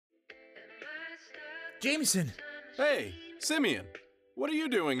Jameson! Hey, Simeon. What are you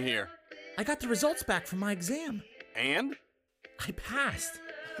doing here? I got the results back from my exam. And? I passed.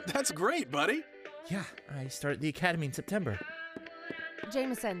 That's great, buddy. Yeah, I started the academy in September.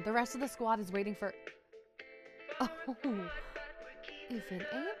 Jameson, the rest of the squad is waiting for... Oh, if it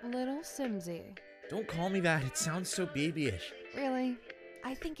ain't little Simsy. Don't call me that. It sounds so babyish. Really?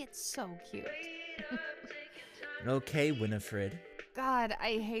 I think it's so cute. Okay, Winifred. God,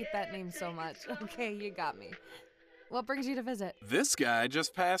 I hate that name so much. Okay, you got me. What brings you to visit? This guy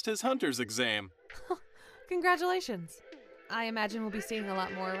just passed his hunter's exam. Congratulations. I imagine we'll be seeing a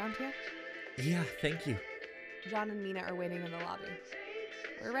lot more around here. Yeah, thank you. John and Mina are waiting in the lobby.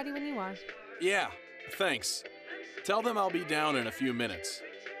 We're ready when you are. Yeah, thanks. Tell them I'll be down in a few minutes.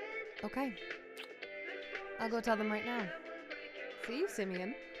 Okay. I'll go tell them right now. See you,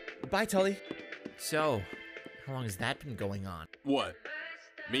 Simeon. Bye, Tully. So, how long has that been going on? What?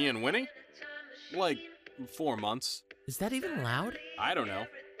 Me and Winnie? Like 4 months. Is that even allowed? I don't know.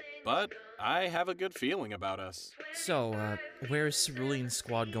 But I have a good feeling about us. So, where is Cerulean's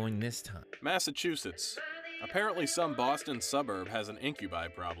squad going this time? Massachusetts. Apparently some Boston suburb has an incubi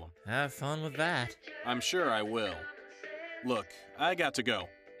problem. Have fun with that. I'm sure I will. Look, I got to go.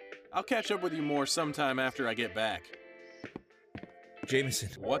 I'll catch up with you more sometime after I get back. Jameson.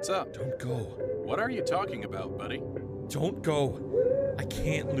 What's up? Don't go. What are you talking about, buddy? Don't go. I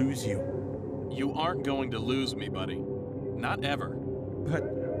can't lose you. You aren't going to lose me, buddy. Not ever. But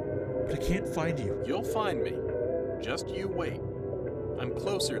I can't find you. You'll find me. Just you wait. I'm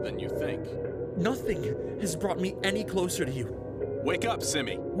closer than you think. Nothing has brought me any closer to you. Wake up,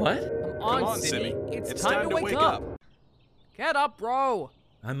 Simmy. What? Come on, Simmy. It's time to wake up. Get up, bro.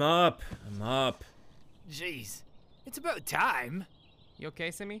 I'm up. Jeez, it's about time. You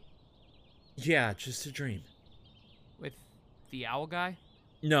okay, Simmy? Yeah, just a dream. With the owl guy?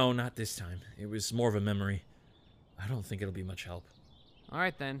 No, not this time. It was more of a memory. I don't think it'll be much help. All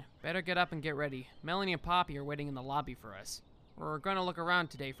right, then. Better get up and get ready. Melanie and Poppy are waiting in the lobby for us. We're gonna look around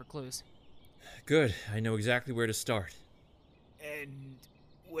today for clues. Good. I know exactly where to start. And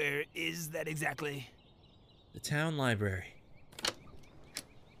where is that exactly? The town library.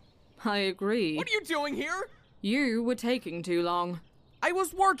 I agree. What are you doing here? You were taking too long. I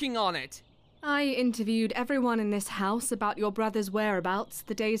was working on it. I interviewed everyone in this house about your brother's whereabouts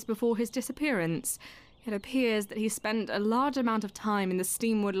the days before his disappearance. It appears that he spent a large amount of time in the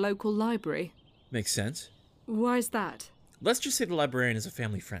Steamwood local library. Makes sense. Why's that? Let's just say the librarian is a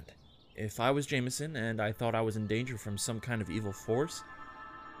family friend. If I was Jameson and I thought I was in danger from some kind of evil force,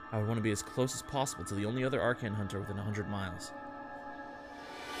 I would want to be as close as possible to the only other Arcane hunter within 100 miles.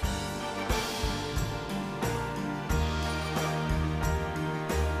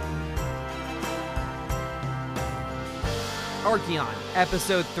 Archeon,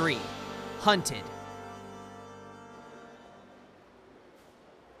 Episode 3, Hunted.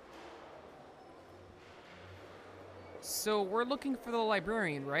 So we're looking for the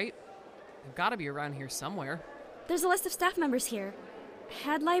librarian, right? They've got to be around here somewhere. There's a list of staff members here.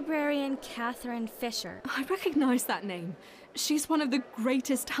 Head librarian Catherine Fisher. I recognize that name. She's one of the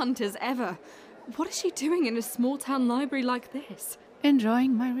greatest hunters ever. What is she doing in a small-town library like this?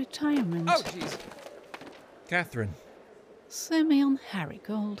 Enjoying my retirement. Oh, jeez. Catherine. Simeon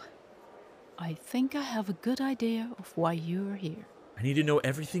Harrigold. I think I have a good idea of why you're here. I need to know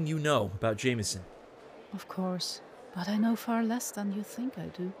everything you know about Jameson. Of course, but I know far less than you think I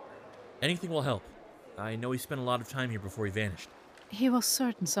do. Anything will help. I know he spent a lot of time here before he vanished. He was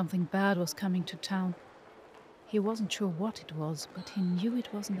certain something bad was coming to town. He wasn't sure what it was, but he knew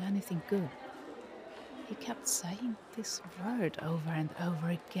it wasn't anything good. He kept saying this word over and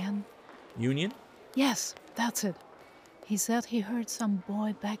over again. Union? Yes, that's it. He said he heard some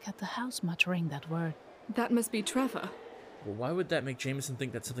boy back at the house muttering that word. That must be Trevor. Well, why would that make Jameson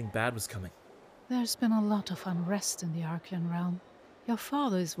think that something bad was coming? There's been a lot of unrest in the Archean realm. Your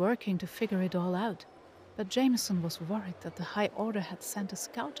father is working to figure it all out. But Jameson was worried that the High Order had sent a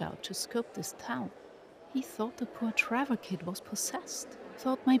scout out to scope this town. He thought the poor Trevor kid was possessed.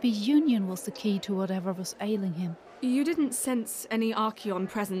 Thought maybe Union was the key to whatever was ailing him. You didn't sense any Archeon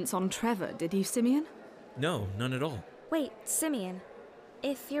presence on Trevor, did you, Simeon? No, none at all. Wait, Simeon.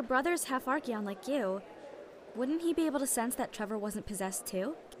 If your brother's half Archeon like you, wouldn't he be able to sense that Trevor wasn't possessed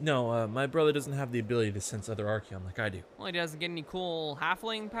too? No, my brother doesn't have the ability to sense other Archeon like I do. Well, he doesn't get any cool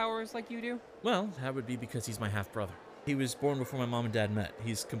halfling powers like you do? Well, that would be because he's my half-brother. He was born before my mom and dad met.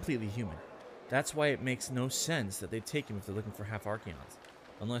 He's completely human. That's why it makes no sense that they'd take him if they're looking for half-Archeons.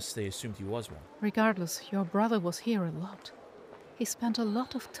 Unless they assumed he was one. Regardless, your brother was here a lot. He spent a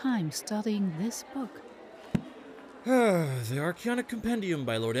lot of time studying this book. The Archeonic Compendium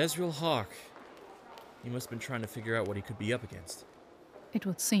by Lord Ezreal Hawke. He must have been trying to figure out what he could be up against. It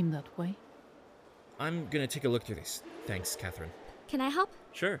would seem that way. I'm gonna take a look through this. Thanks, Catherine. Can I help?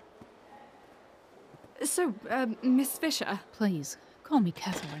 Sure. So, Miss Fisher? Please, call me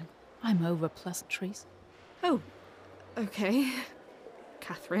Catherine. I'm over pleasantries. Oh, okay.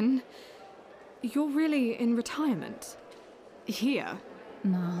 Catherine, you're really in retirement? Here?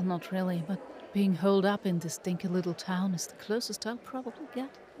 No, not really, but being holed up in this dinky little town is the closest I'll probably get.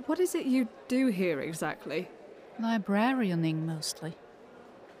 What is it you do here exactly? Librarianing, mostly.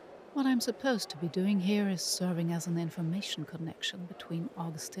 What I'm supposed to be doing here is serving as an information connection between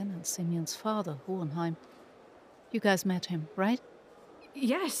Augustin and Simeon's father, Hohenheim. You guys met him, right?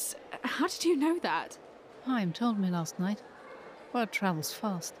 Yes. How did you know that? Haim told me last night. Word travels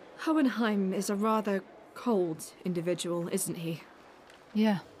fast. Hohenheim is a rather cold individual, isn't he?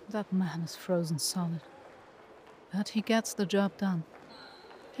 Yeah, that man is frozen solid. But he gets the job done.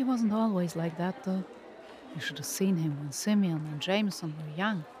 He wasn't always like that, though. You should have seen him when Simeon and Jameson were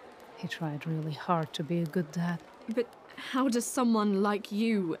young. He tried really hard to be a good dad. But how does someone like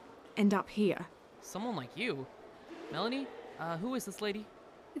you end up here? Someone like you? Melanie? Who is this lady?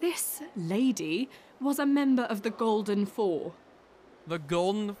 This lady was a member of the Golden Four. The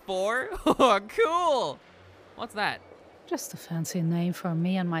Golden Four? Oh, cool! What's that? Just a fancy name for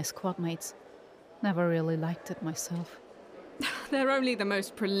me and my squad mates. Never really liked it myself. They're only the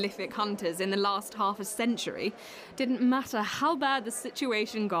most prolific hunters in the last half a century. Didn't matter how bad the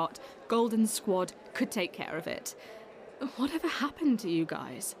situation got, Golden Squad could take care of it. Whatever happened to you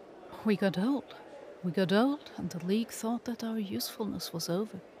guys? We got old. We got old, and the League thought that our usefulness was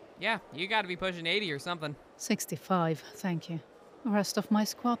over. Yeah, you gotta be pushing 80 or something. 65, thank you. The rest of my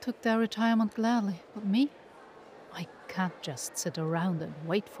squad took their retirement gladly, but me? I can't just sit around and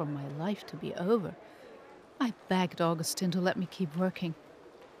wait for my life to be over. I begged Augustin to let me keep working.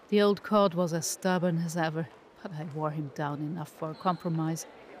 The old cod was as stubborn as ever, but I wore him down enough for a compromise.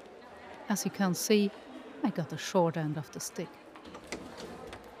 As you can see, I got the short end of the stick.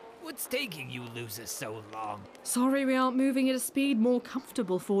 What's taking you losers so long? Sorry we aren't moving at a speed more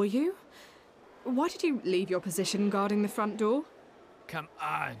comfortable for you. Why did you leave your position guarding the front door? Come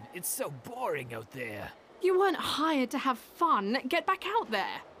on, it's so boring out there. You weren't hired to have fun. Get back out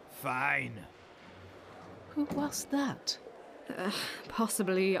there. Fine. Who was that?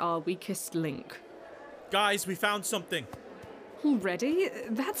 Possibly our weakest link. Guys, we found something. Already?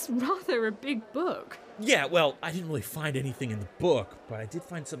 That's rather a big book. Yeah, well, I didn't really find anything in the book, but I did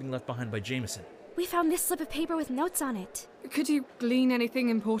find something left behind by Jameson. We found this slip of paper with notes on it. Could you glean anything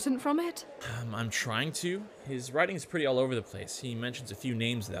important from it? I'm trying to. His writing is pretty all over the place. He mentions a few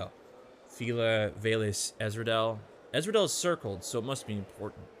names, though. Phila, Valis, Ezradel. Ezradel is circled, so it must be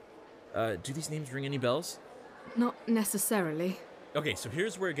important. Do these names ring any bells? Not necessarily. Okay, so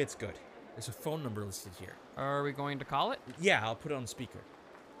here's where it gets good. There's a phone number listed here. Are we going to call it? Yeah, I'll put it on speaker.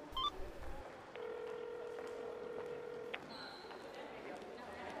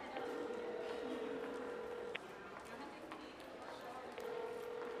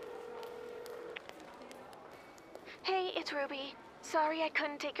 Hey, it's Ruby. Sorry I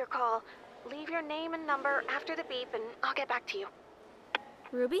couldn't take your call. Leave your name and number after the beep and I'll get back to you.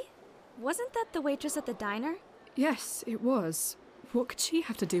 Ruby? Wasn't that the waitress at the diner? Yes, it was. What could she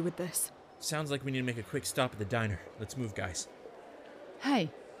have to do with this? Sounds like we need to make a quick stop at the diner. Let's move, guys.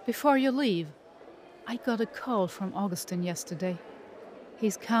 Hey, before you leave, I got a call from Augustin yesterday.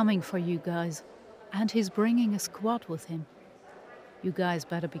 He's coming for you guys, and he's bringing a squad with him. You guys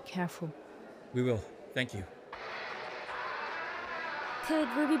better be careful. We will. Thank you. Could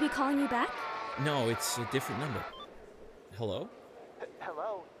Ruby be calling you back? No, it's a different number. Hello?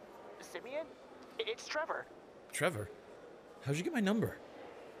 Hello? Simeon? It's Trevor. Trevor? How'd you get my number?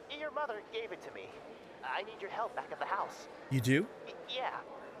 Your mother gave it to me. I need your help back at the house. You do? Yeah.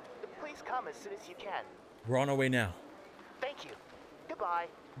 Please come as soon as you can. We're on our way now. Thank you. Goodbye.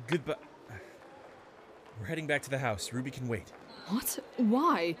 Goodbye. We're heading back to the house. Ruby can wait. What?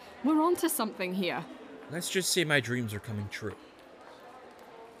 Why? We're onto something here. Let's just say my dreams are coming true.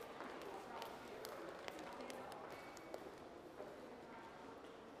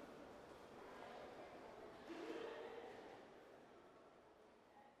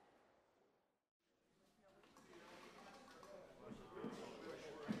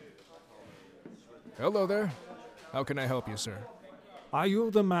 Hello there. How can I help you, sir? Are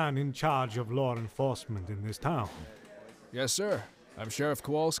you the man in charge of law enforcement in this town? Yes, sir. I'm Sheriff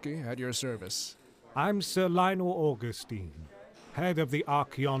Kowalski at your service. I'm Sir Lionel Augustine, head of the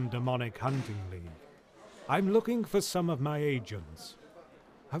Archeon Demonic Hunting League. I'm looking for some of my agents.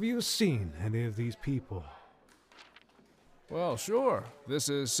 Have you seen any of these people? Well, sure. This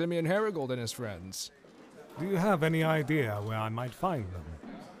is Simeon Herrigold and his friends. Do you have any idea where I might find them?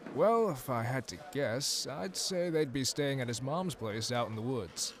 Well, if I had to guess, I'd say they'd be staying at his mom's place out in the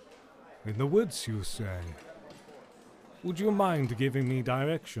woods. In the woods, you say? Would you mind giving me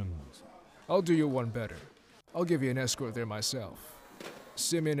directions? I'll do you one better. I'll give you an escort there myself.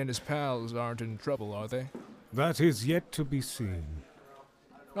 Simeon and his pals aren't in trouble, are they? That is yet to be seen.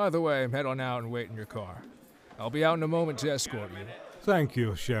 Either way, head on out and wait in your car. I'll be out in a moment to escort you. Thank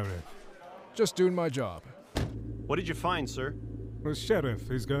you, Sheriff. Just doing my job. What did you find, sir? The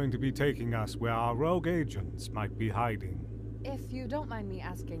Sheriff is going to be taking us where our rogue agents might be hiding. If you don't mind me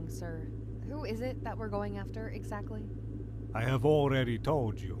asking, sir, who is it that we're going after exactly? I have already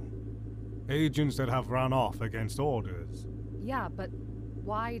told you. Agents that have run off against orders. Yeah, but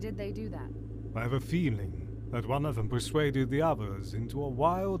why did they do that? I have a feeling that one of them persuaded the others into a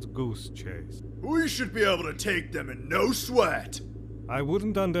wild goose chase. We should be able to take them in no sweat. I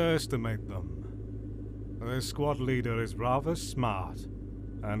wouldn't underestimate them. Their squad leader is rather smart,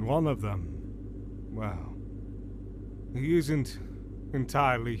 and one of them, well, he isn't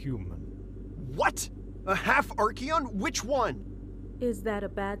entirely human. What? A half Archeon? Which one? Is that a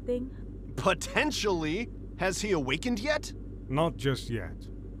bad thing? Potentially. Has he awakened yet? Not just yet.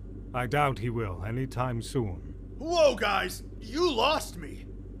 I doubt he will anytime soon. Whoa, guys! You lost me!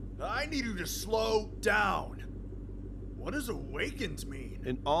 I need you to slow down. What does awakened mean?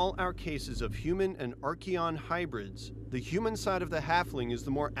 In all our cases of human and Archeon hybrids, the human side of the halfling is the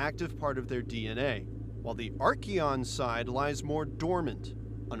more active part of their DNA, while the Archeon side lies more dormant.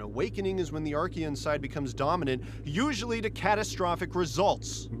 An awakening is when the Archeon side becomes dominant, usually to catastrophic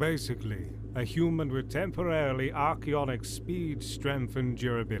results. Basically, a human with temporarily archaeonic speed, strength, and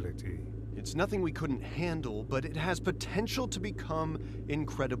durability. It's nothing we couldn't handle, but it has potential to become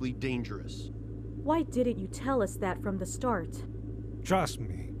incredibly dangerous. Why didn't you tell us that from the start? Trust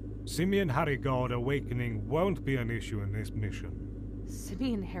me, Simeon Harigold awakening won't be an issue in this mission.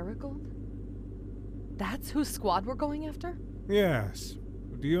 Simeon Harigold? That's whose squad we're going after? Yes.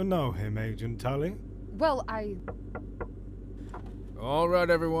 Do you know him, Agent Tully? Well, All right,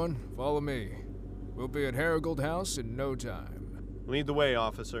 everyone, follow me. We'll be at Harigold House in no time. Lead the way,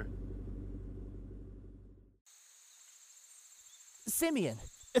 officer. Simeon,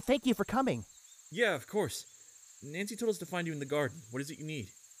 thank you for coming. Yeah, of course. Nancy told us to find you in the garden. What is it you need?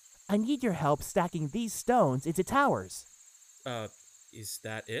 I need your help stacking these stones into towers. Is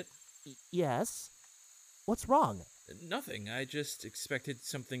that it? Yes. What's wrong? Nothing. I just expected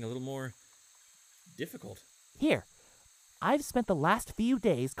something a little more difficult. Here. I've spent the last few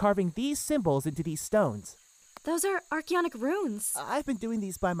days carving these symbols into these stones. Those are Archeonic runes. I've been doing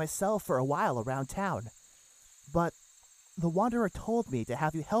these by myself for a while around town. But the Wanderer told me to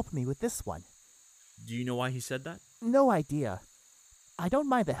have you help me with this one. Do you know why he said that? No idea. I don't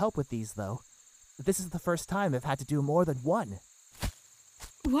mind the help with these, though. This is the first time I've had to do more than one.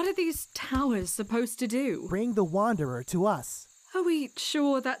 What are these towers supposed to do? Bring the Wanderer to us. Are we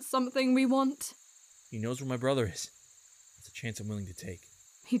sure that's something we want? He knows where my brother is. It's a chance I'm willing to take.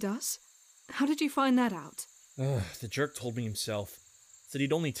 He does? How did you find that out? The jerk told me himself. Said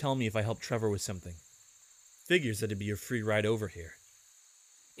he'd only tell me if I helped Trevor with something. Figures that it'd be your free ride over here.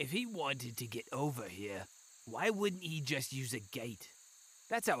 If he wanted to get over here, why wouldn't he just use a gate?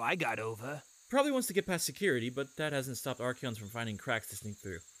 That's how I got over. Probably wants to get past security, but that hasn't stopped Archeons from finding cracks to sneak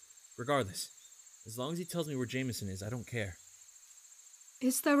through. Regardless, as long as he tells me where Jameson is, I don't care.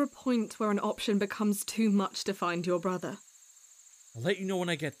 Is there a point where an option becomes too much to find your brother? I'll let you know when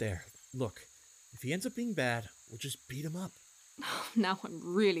I get there. Look, if he ends up being bad, we'll just beat him up. Now I'm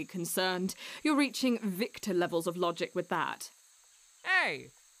really concerned. You're reaching Victor levels of logic with that. Hey!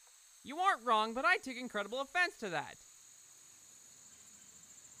 You aren't wrong, but I took incredible offense to that.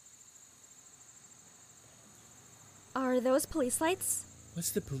 Are those police lights?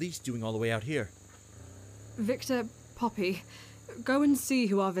 What's the police doing all the way out here? Victor, Poppy, go and see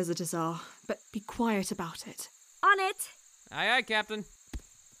who our visitors are, but be quiet about it. On it! Aye, aye, Captain.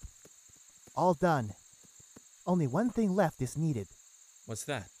 All done. Only one thing left is needed. What's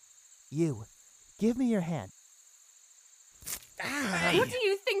that? You. Give me your hand. Hey. What do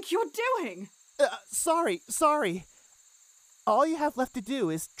you think you're doing? Sorry. All you have left to do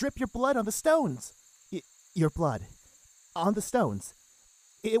is drip your blood on the stones. Your blood. On the stones.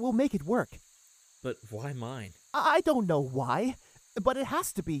 It will make it work. But why mine? I don't know why, but it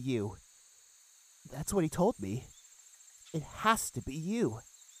has to be you. That's what he told me. It has to be you.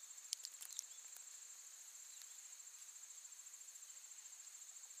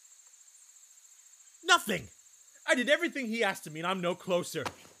 Nothing! I did everything he asked of me and I'm no closer.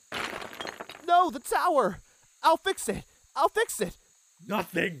 No, the tower! I'll fix it!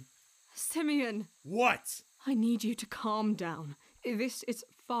 Nothing! Simeon! What? I need you to calm down. This is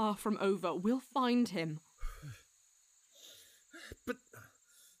far from over. We'll find him. But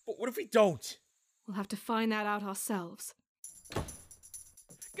what if we don't? We'll have to find that out ourselves.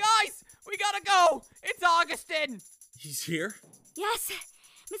 Guys, we gotta go! It's Augustin! He's here? Yes,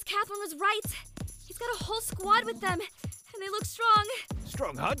 Miss Catherine was right. He's got a whole squad with them, and they look strong.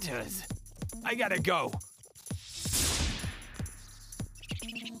 Strong hunters. I gotta go.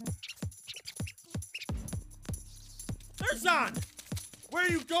 Erzan! Where are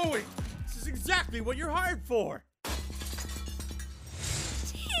you going? This is exactly what you're hired for.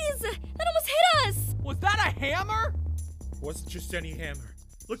 Jeez, that almost hit us! Was that a hammer? Wasn't just any hammer.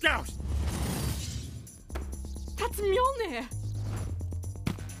 Look out! That's Mjolnir!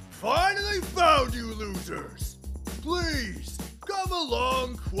 Finally found you losers! Please, come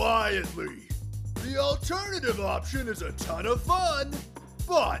along quietly. The alternative option is a ton of fun,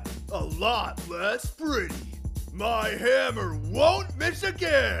 but a lot less pretty. My hammer won't miss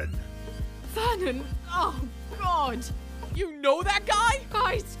again! Vernon! Oh, God! You know that guy?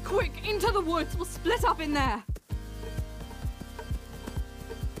 Guys, quick, into the woods. We'll split up in there.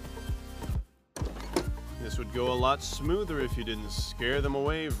 This would go a lot smoother if you didn't scare them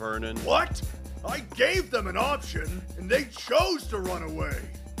away, Vernon. What? I gave them an option, and they chose to run away.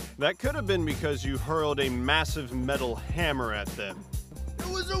 That could have been because you hurled a massive metal hammer at them. It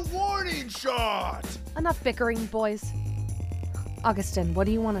was a warning shot! Enough bickering, boys. Augustin, what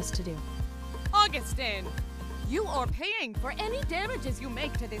do you want us to do? Augustin! You are paying for any damages you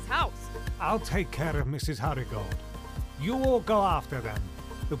make to this house. I'll take care of Mrs. Harigold. You all go after them.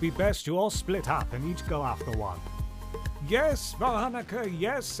 It'll be best you all split up and each go after one. Yes, Veronica,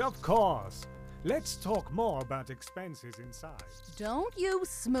 yes, of course. Let's talk more about expenses inside. Don't you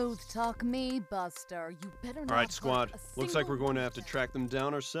smooth talk me, Buster. You better not. All right, squad. Looks like we're going to have to track them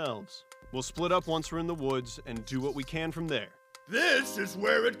down ourselves. We'll split up once we're in the woods and do what we can from there. This is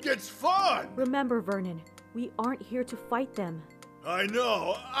where it gets fun! Remember, Vernon, we aren't here to fight them. I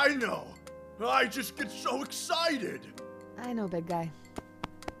know. I just get so excited. I know, big guy.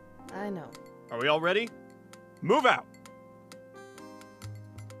 I know. Are we all ready? Move out!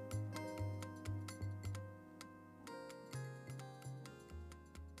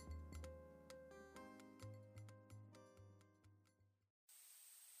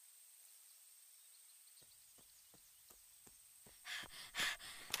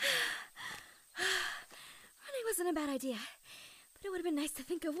 Running wasn't a bad idea, but it would have been nice to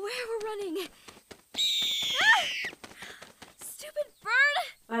think of where we're running. Ah! Stupid bird!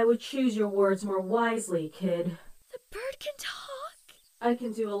 I would choose your words more wisely, kid. The bird can talk. I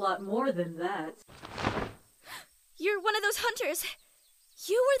can do a lot more than that. You're one of those hunters.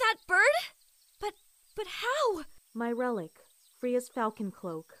 You were that bird? But how? My relic, Freya's falcon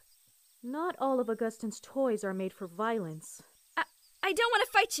cloak. Not all of Augustin's toys are made for violence. I don't want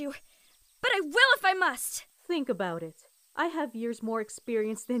to fight you, but I will if I must. Think about it. I have years more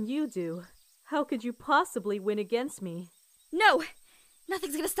experience than you do. How could you possibly win against me? No!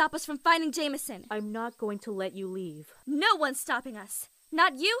 Nothing's gonna stop us from finding Jameson. I'm not going to let you leave. No one's stopping us.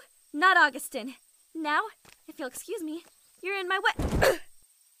 Not you, not Augustin. Now, if you'll excuse me, you're in my way.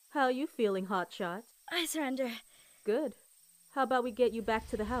 How you feeling, hotshot? I surrender. Good. How about we get you back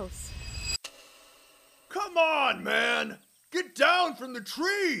to the house? Come on, man! Get down from the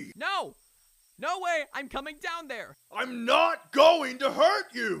tree! No! No way! I'm coming down there! I'm not going to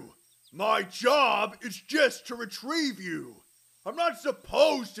hurt you! My job is just to retrieve you. I'm not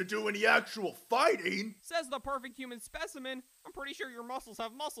supposed to do any actual fighting. Says the perfect human specimen. I'm pretty sure your muscles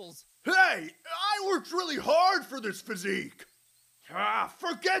have muscles. Hey, I worked really hard for this physique.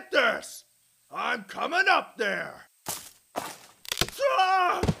 Forget this. I'm coming up there.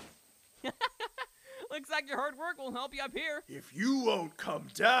 Looks like your hard work will help you up here. If you won't come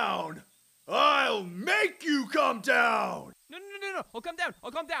down, I'll make you come down. No. I'll come down.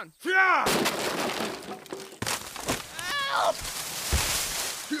 I'll come down. Help!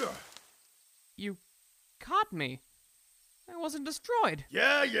 You caught me. I wasn't destroyed.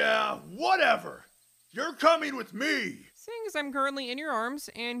 Yeah, whatever. You're coming with me. Seeing as I'm currently in your arms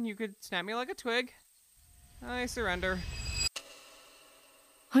and you could snap me like a twig, I surrender.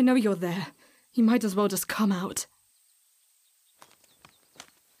 I know you're there. You might as well just come out.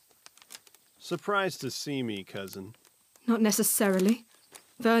 Surprised to see me, cousin. Not necessarily.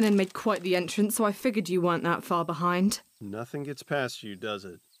 Vernon made quite the entrance, so I figured you weren't that far behind. Nothing gets past you, does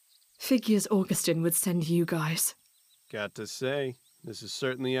it? Figures Augustin would send you guys. Got to say, this is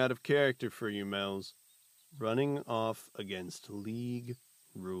certainly out of character for you, Mel's. Running off against League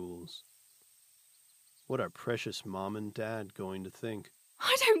rules. What are precious mom and dad going to think?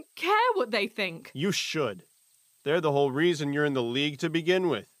 I don't care what they think. You should. They're the whole reason you're in the league to begin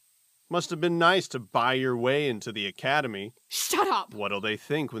with. Must have been nice to buy your way into the academy. Shut up! What'll they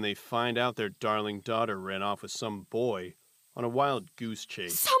think when they find out their darling daughter ran off with some boy on a wild goose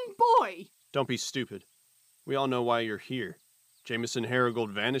chase? Some boy! Don't be stupid. We all know why you're here. Jameson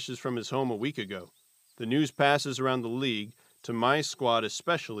Harrigold vanishes from his home a week ago. The news passes around the league, to my squad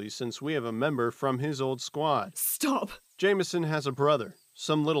especially, since we have a member from his old squad. Stop! Jameson has a brother,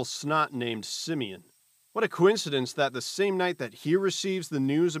 some little snot named Simeon. What a coincidence that the same night that he receives the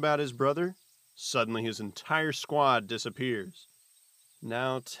news about his brother, suddenly his entire squad disappears.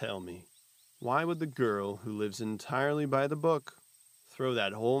 Now tell me, why would the girl who lives entirely by the book throw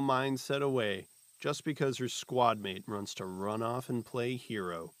that whole mindset away just because her squad mate wants to run off and play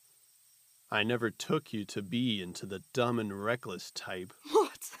hero? I never took you to be into the dumb and reckless type.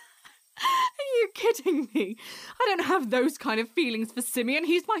 What? Are you kidding me? I don't have those kind of feelings for Simeon.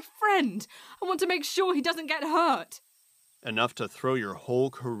 He's my friend. I want to make sure he doesn't get hurt. Enough to throw your whole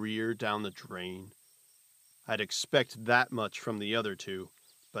career down the drain? I'd expect that much from the other two,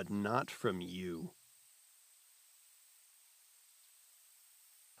 but not from you.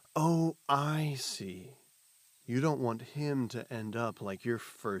 Oh, I see. You don't want him to end up like your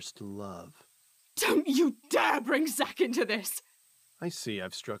first love. Don't you dare bring Zack into this! I see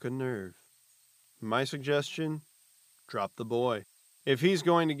I've struck a nerve. My suggestion? Drop the boy. If he's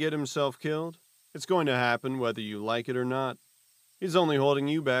going to get himself killed, it's going to happen whether you like it or not. He's only holding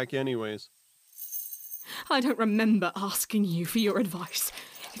you back anyways. I don't remember asking you for your advice.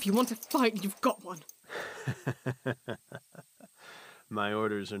 If you want to fight, you've got one. My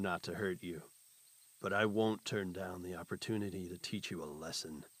orders are not to hurt you, but I won't turn down the opportunity to teach you a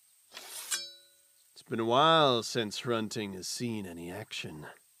lesson. It's been a while since hunting has seen any action.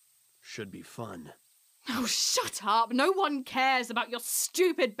 Should be fun. Oh, shut up! No one cares about your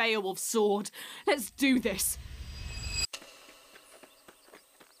stupid Beowulf sword. Let's do this.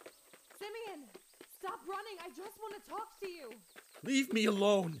 Simeon, stop running. I just want to talk to you. Leave me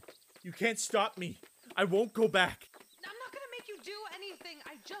alone. You can't stop me. I won't go back. I'm not going to make you do anything.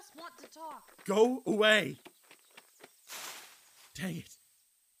 I just want to talk. Go away. Dang it.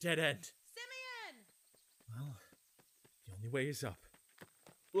 Dead end. Simeon! Well, the only way is up.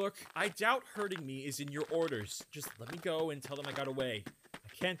 Look, I doubt hurting me is in your orders. Just let me go and tell them I got away. I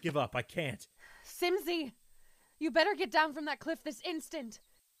can't give up. I can't. Simsy, you better get down from that cliff this instant.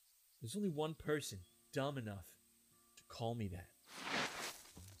 There's only one person dumb enough to call me that.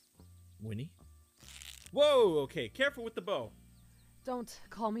 Winnie? Whoa, okay, careful with the bow. Don't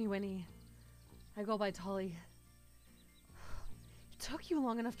call me Winnie. I go by Tolly. It took you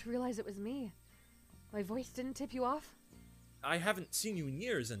long enough to realize it was me. My voice didn't tip you off? I haven't seen you in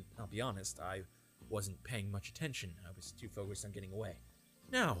years, and I'll be honest, I wasn't paying much attention. I was too focused on getting away.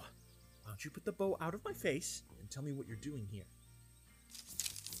 Now, why don't you put the bow out of my face and tell me what you're doing here?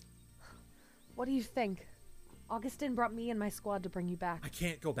 What do you think? Augustin brought me and my squad to bring you back. I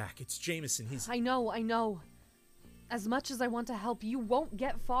can't go back. It's Jameson. He's... I know. As much as I want to help, you won't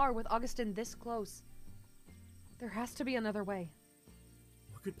get far with Augustin this close. There has to be another way.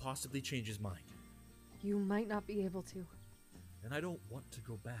 What could possibly change his mind? You might not be able to. And I don't want to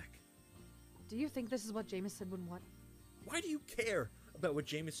go back. Do you think this is what Jameson would want? Why do you care about what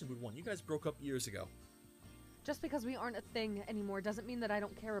Jameson would want? You guys broke up years ago. Just because we aren't a thing anymore doesn't mean that I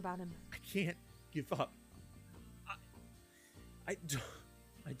don't care about him. I can't give up. I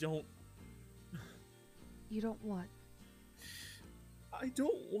don't... You don't what? I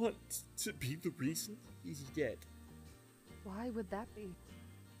don't want to be the reason he's dead. Why would that be?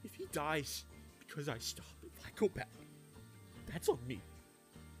 If he dies because I stop, if I go back, that's on me.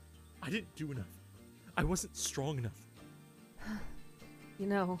 I didn't do enough. I wasn't strong enough. You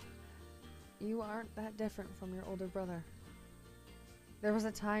know, you aren't that different from your older brother. There was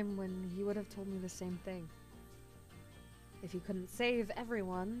a time when he would have told me the same thing. If he couldn't save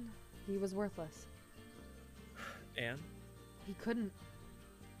everyone, he was worthless. And? He couldn't.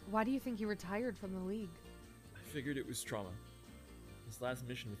 Why do you think he retired from the League? I figured it was trauma. His last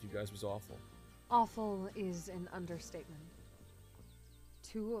mission with you guys was awful. Awful is an understatement.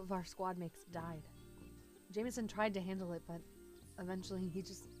 2 of our squad mates died. Jameson tried to handle it, but eventually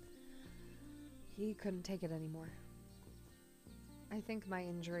he couldn't take it anymore. I think my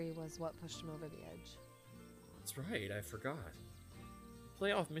injury was what pushed him over the edge. That's right, I forgot.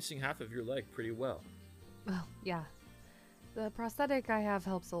 Play off missing half of your leg pretty well. Well, yeah. The prosthetic I have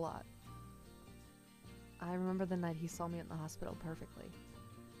helps a lot. I remember the night he saw me at the hospital perfectly.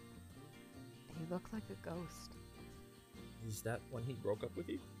 He looked like a ghost. Is that when he broke up with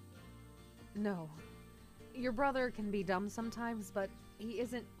you? No. Your brother can be dumb sometimes, but He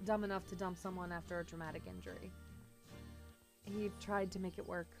isn't dumb enough to dump someone after a traumatic injury. He tried to make it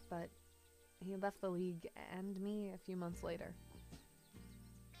work, but he left the league and me a few months later.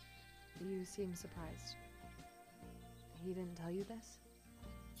 You seem surprised. He didn't tell you this?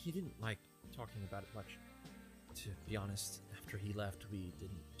 He didn't like talking about it much. To be honest, after he left, we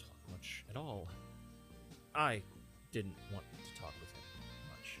didn't talk much at all. I didn't want to talk with him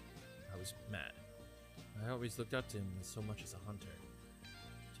much. I was mad. I always looked up to him so much as a hunter.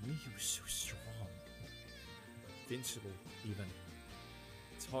 To me, he was so strong. Invincible, even.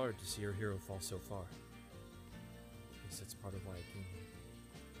 It's hard to see our hero fall so far. I guess that's part of why I came here.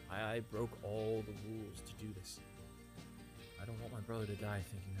 I broke all the rules to do this. I don't want my brother to die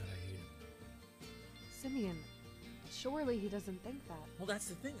thinking that I hate him. Simeon, surely he doesn't think that. Well, that's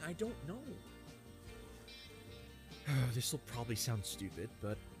the thing. I don't know. This will probably sound stupid,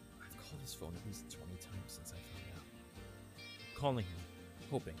 but I've called his phone at least 20 times since I found out. Calling him,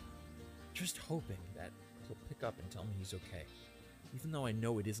 hoping, just hoping that he'll pick up and tell me he's okay, even though I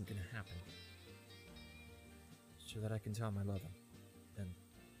know it isn't going to happen. So that I can tell him I love him, and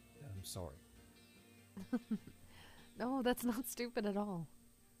that I'm sorry. No, that's not stupid at all.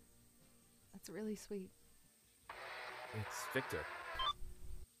 That's really sweet. It's Victor.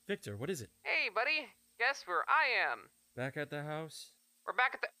 Victor, what is it? Hey, buddy. Guess where I am? Back at the house? We're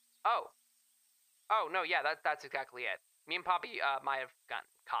back at the... Oh. Oh, no, yeah, that's exactly it. Me and Poppy might have gotten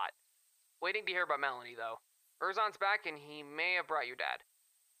caught. Waiting to hear about Melanie, though. Urzon's back, and he may have brought your dad.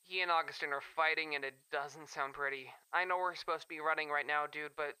 He and Augustin are fighting, and it doesn't sound pretty. I know we're supposed to be running right now,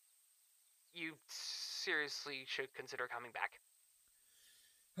 dude, but you seriously should consider coming back.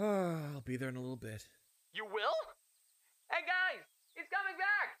 I'll be there in a little bit. You will? Hey, guys! He's coming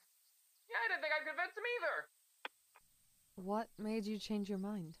back! Yeah, I didn't think I'd convince him either! What made you change your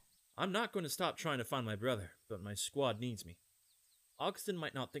mind? I'm not going to stop trying to find my brother, but my squad needs me. Augustin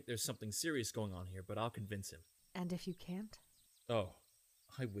might not think there's something serious going on here, but I'll convince him. And if you can't? Oh,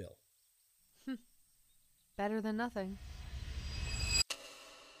 I will. Better than nothing.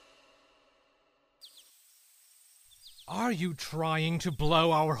 Are you trying to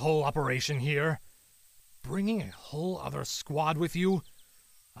blow our whole operation here? Bringing a whole other squad with you?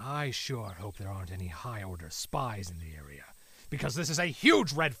 I sure hope there aren't any high-order spies in the area, because this is a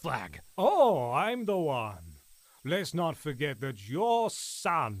huge red flag! Oh, I'm the one. Let's not forget that your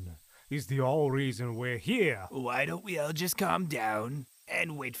son is the whole reason we're here. Why don't we all just calm down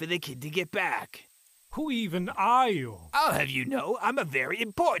and wait for the kid to get back? Who even are you? I'll have you know I'm a very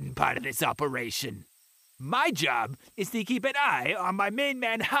important part of this operation. My job is to keep an eye on my main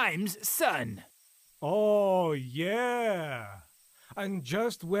man Heim's son. Oh, yeah. And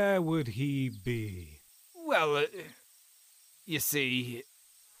just where would he be? Well, you see...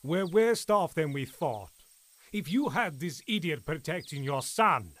 We're worse off than we thought. If you had this idiot protecting your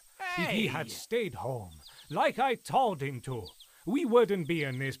son, if he had stayed home, like I told him to, we wouldn't be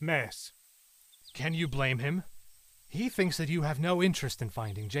in this mess. Can you blame him? He thinks that you have no interest in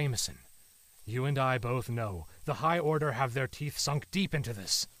finding Jameson. You and I both know the High Order have their teeth sunk deep into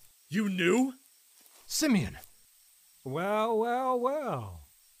this. You knew? Simeon! Well.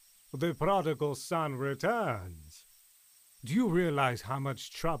 The prodigal son returns. Do you realize how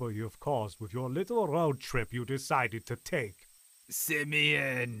much trouble you've caused with your little road trip you decided to take?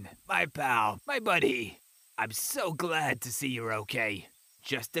 Simeon, my pal, my buddy. I'm so glad to see you're okay.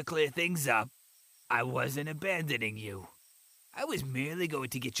 Just to clear things up, I wasn't abandoning you. I was merely going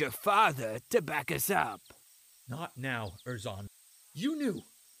to get your father to back us up. Not now, Urzon. You knew,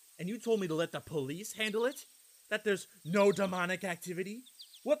 and you told me to let the police handle it? That there's no demonic activity?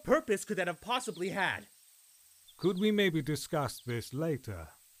 What purpose could that have possibly had? Could we maybe discuss this later?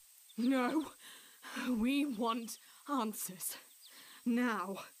 No. We want answers.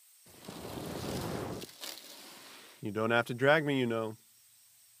 Now. You don't have to drag me, you know.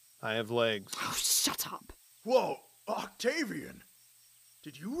 I have legs. Oh, shut up. Whoa, Octavian!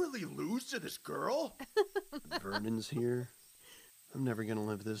 Did you really lose to this girl? Vernon's here. I'm never gonna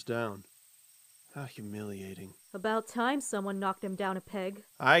live this down. How humiliating. About time someone knocked him down a peg.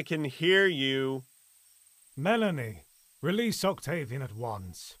 I can hear you. Melanie, release Octavian at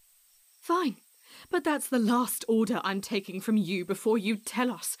once. Fine. But that's the last order I'm taking from you before you tell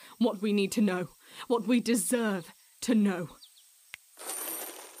us what we need to know, what we deserve to know.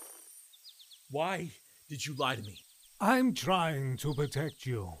 Why did you lie to me? I'm trying to protect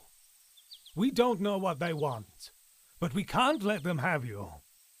you. We don't know what they want, but we can't let them have you.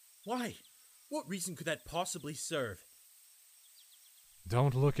 Why? What reason could that possibly serve?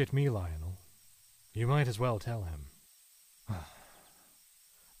 Don't look at me, Lionel. You might as well tell him.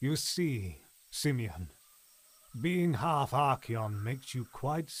 You see, Simeon, Being half Archeon makes you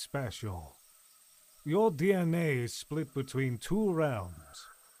quite special. Your DNA is split between two realms,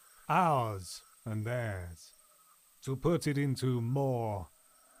 ours and theirs. To put it into more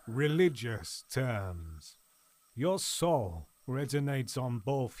religious terms, your soul resonates on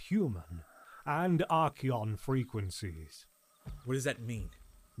both human and Archeon frequencies. What does that mean?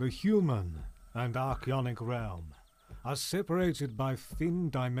 The human and Archeonic realm are separated by thin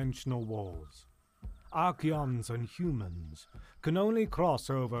dimensional walls. Archeons and humans can only cross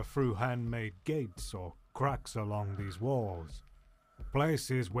over through handmade gates or cracks along these walls,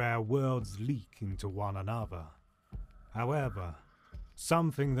 places where worlds leak into one another. However,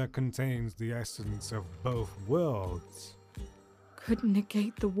 something that contains the essence of both worlds could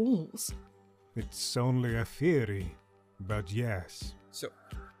negate the walls. It's only a theory, but yes. So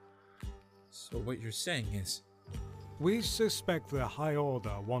what you're saying is... We suspect the High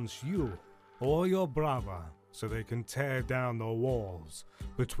Order wants you or your brother so they can tear down the walls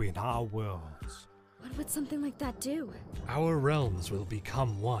between our worlds. What would something like that do? Our realms will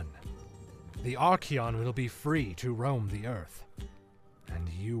become one. The Archeon will be free to roam the Earth, and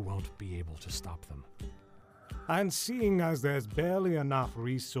you won't be able to stop them. And seeing as there's barely enough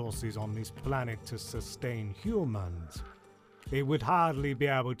resources on this planet to sustain humans, it would hardly be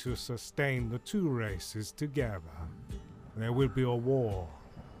able to sustain the two races together. There will be a war,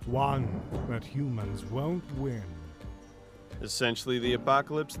 one that humans won't win. Essentially the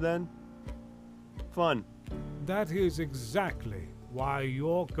apocalypse, then? Fun. That is exactly why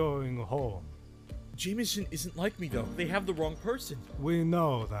you're going home. Jameson isn't like me, though. They have the wrong person. We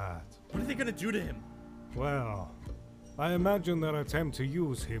know that. What are they gonna do to him? Well, I imagine they'll attempt to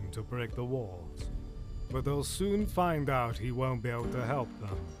use him to break the walls. But they'll soon find out he won't be able to help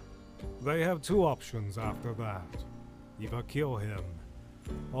them. They have two options after that. Either kill him,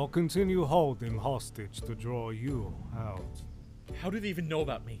 or continue holding him hostage to draw you out. How do they even know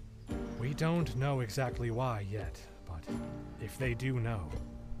about me? We don't know exactly why yet, but if they do know,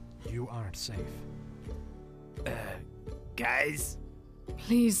 you aren't safe. Guys?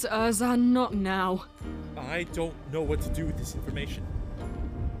 Please, Urzan, not now. I don't know what to do with this information.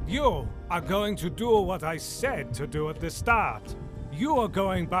 You are going to do what I said to do at the start. You are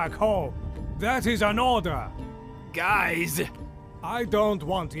going back home. That is an order. Guys! I don't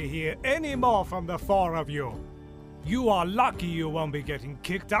want to hear any more from the four of you. You are lucky you won't be getting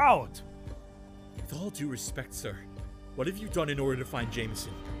kicked out. With all due respect, sir, what have you done in order to find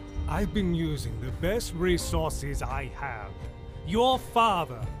Jameson? I've been using the best resources I have. Your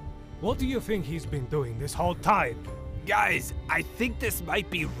father. What do you think he's been doing this whole time? Guys, I think this might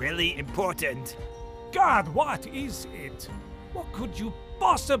be really important. God, what is it? What could you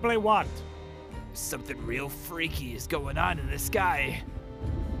possibly want? Something real freaky is going on in the sky.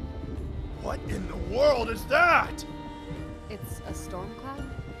 What in the world is that? It's a storm cloud?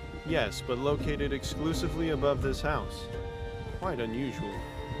 Yes, but located exclusively above this house. Quite unusual.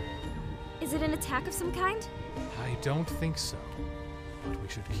 Is it an attack of some kind? I don't think so, but we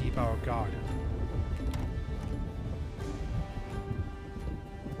should keep our guard up.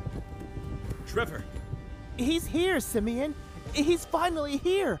 Trevor! He's here, Simeon! He's finally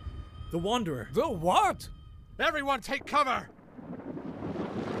here! The Wanderer! The what? Everyone take cover!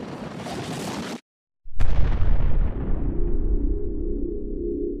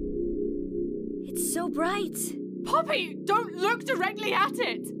 It's so bright! Poppy, don't look directly at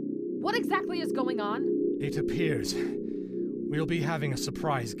it! What exactly is going on? It appears we'll be having a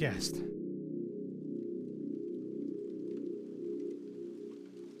surprise guest.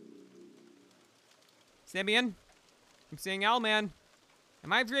 Simeon? I'm seeing Owlman.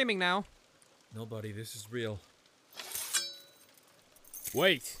 Am I dreaming now? No, buddy, this is real.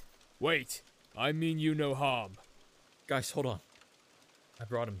 Wait. I mean you no harm. Guys, hold on. I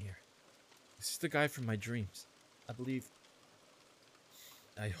brought him here. This is the guy from my dreams.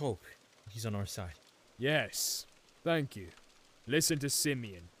 I hope he's on our side. Yes, thank you. Listen to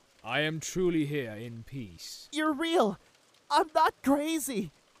Simeon. I am truly here in peace. You're real! I'm not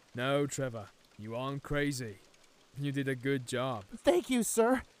crazy! No, Trevor, you aren't crazy. You did a good job. Thank you,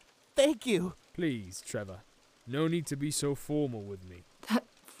 sir. Thank you. Please, Trevor. No need to be so formal with me. That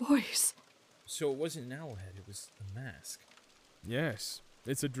voice. So it wasn't an owlhead, it was a mask. Yes,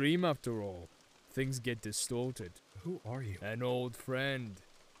 it's a dream after all. Things get distorted. Who are you? An old friend.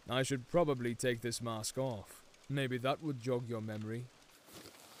 I should probably take this mask off. Maybe that would jog your memory.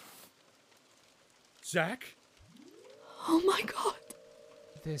 Zach? Oh my god.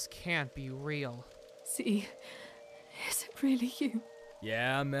 This can't be real. See, is it really you?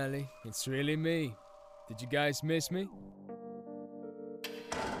 Yeah, Melly, it's really me. Did you guys miss me?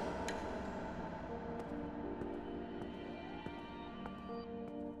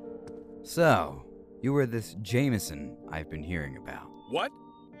 So, you were this Jameson I've been hearing about. What?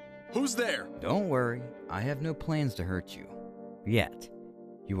 Who's there? Don't worry, I have no plans to hurt you. Yet.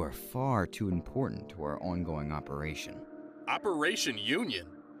 You are far too important to our ongoing operation. Operation Union?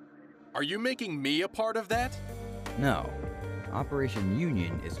 Are you making me a part of that? No. Operation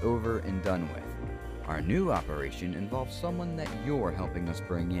Union is over and done with. Our new operation involves someone that you're helping us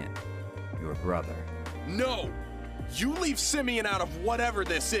bring in. Your brother. No! You leave Simeon out of whatever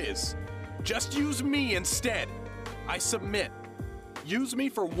this is. Just use me instead. I submit. Use me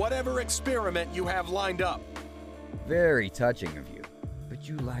for whatever experiment you have lined up. Very touching of you. But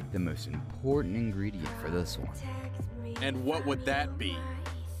you lack the most important ingredient for this one. And what would that be?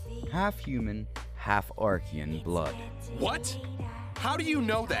 Half human, half Archean blood. What? How do you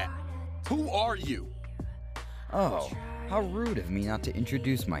know that? Who are you? Oh, how rude of me not to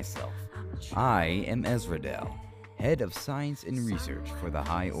introduce myself. I am Ezradel, head of science and research for the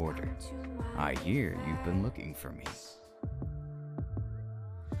High Order. I hear you've been looking for me.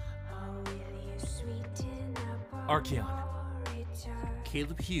 Archeon.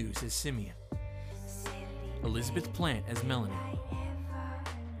 Caleb Hughes as Simeon. Elizabeth Plant as Melanie.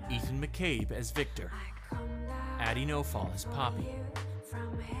 Ethan McCabe as Victor. Addie Nofal as Poppy.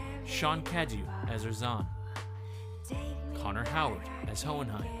 Sean Cadu as Erzan. Connor Howard as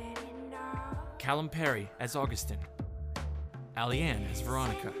Hohenheim. Callum Perry as Augustin. Alianne as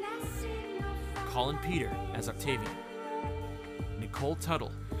Veronica. Colin Peter as Octavian. Nicole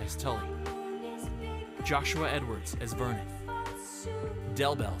Tuttle as Tully. Joshua Edwards as Vernon.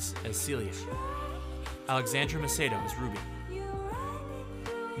 Del Bells as Celia. Alexandra Macedo as Ruby.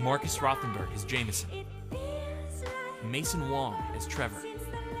 Marcus Rothenberg as Jameson. Mason Wong as Trevor.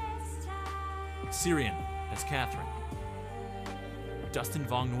 Syrian as Catherine. Dustin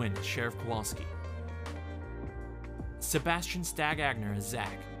Vong Nguyen as Sheriff Kowalski. Sebastian Stag-Agner as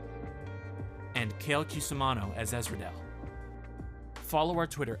Zach. And Kale Cusimano as Ezradel. Follow our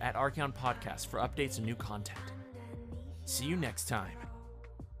Twitter at Archeon Podcast for updates and new content. See you next time.